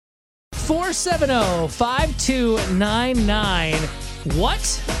470-5299. What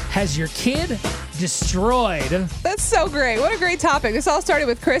has your kid destroyed? That's so great. What a great topic. This all started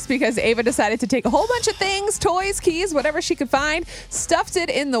with Chris because Ava decided to take a whole bunch of things, toys, keys, whatever she could find, stuffed it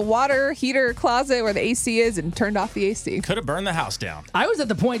in the water heater closet where the AC is, and turned off the AC. Could have burned the house down. I was at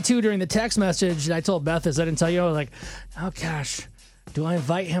the point, too, during the text message. I told Beth this. I didn't tell you. I was like, oh, gosh, do I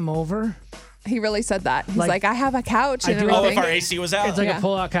invite him over? He really said that. He's like, I have a couch and Oh, everything. if our AC was out? It's like a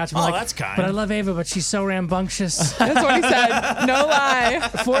pull-out couch. Oh, that's kind. But I love Ava, but she's so rambunctious. That's what he said. No lie.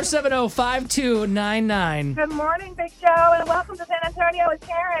 470-5299. Good morning, Big Joe, and welcome to San Antonio with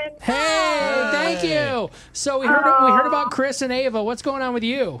Karen. Hey, thank you. So we heard about Chris and Ava. What's going on with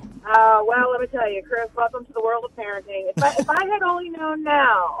you? Well, let me tell you, Chris, welcome to the world of parenting. If I had only known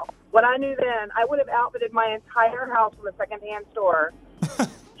now what I knew then, I would have outfitted my entire house from a secondhand store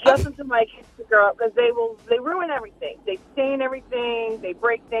just until my kids could grow up, because they ruin everything. They stain everything. They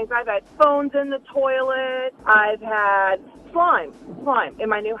break things. I've had phones in the toilet. I've had slime in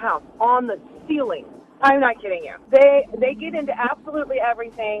my new house on the ceiling. I'm not kidding you. They get into absolutely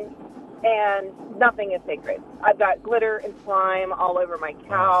everything, and nothing is sacred. I've got glitter and slime all over my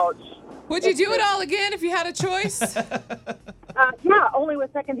couch. Would you do it all again if you had a choice? Yeah, only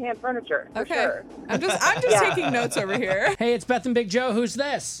with secondhand furniture. For Okay. sure. I'm just taking notes over here. Hey, it's Beth and Big Joe. Who's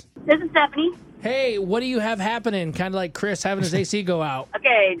this? This is Stephanie. Hey, what do you have happening? Kind of like Chris having his AC go out.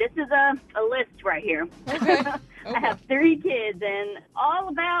 Okay, this is a list right here. Okay. I have 3 kids, and all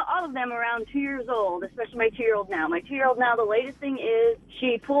of them around 2 years old, especially my 2-year-old now. My 2-year-old now, the latest thing is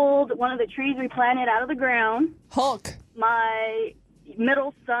she pulled one of the trees we planted out of the ground. Hulk. My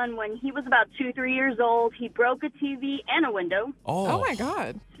middle son, when he was about 2-3 years old, he broke a TV and a window. Oh my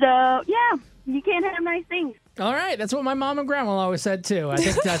God. So, yeah, you can't have nice things. All right, that's what my mom and grandma always said too. I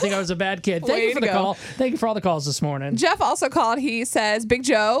think I was a bad kid. Thank you for the call. Thank you for all the calls this morning. Jeff also called. He says, Big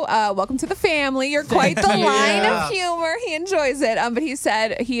Joe, welcome to the family. You're quite the line of humor. He enjoys it. But he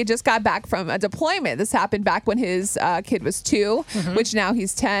said he had just got back from a deployment. This happened back when his kid was 2, which now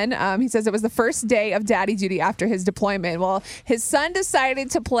he's 10. He says it was the first day of daddy duty after his deployment. Well, his son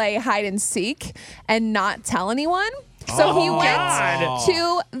decided to play hide and seek and not tell anyone. So he went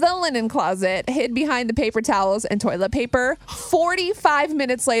to the linen closet, hid behind the paper towels and toilet paper. 45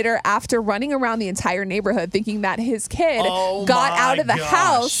 minutes later, after running around the entire neighborhood thinking that his kid got out of the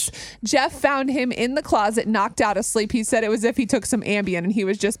house, Jeff found him in the closet, knocked out asleep. He said it was as if he took some Ambien and he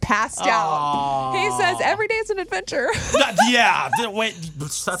was just passed out. He says every day is an adventure. Wait,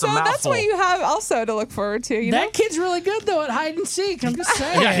 that's a So mouthful. that's what you have also to look forward to. You know? That kid's really good though at hide and seek. I'm just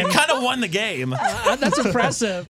saying. Yeah, he kind of won the game. That's impressive.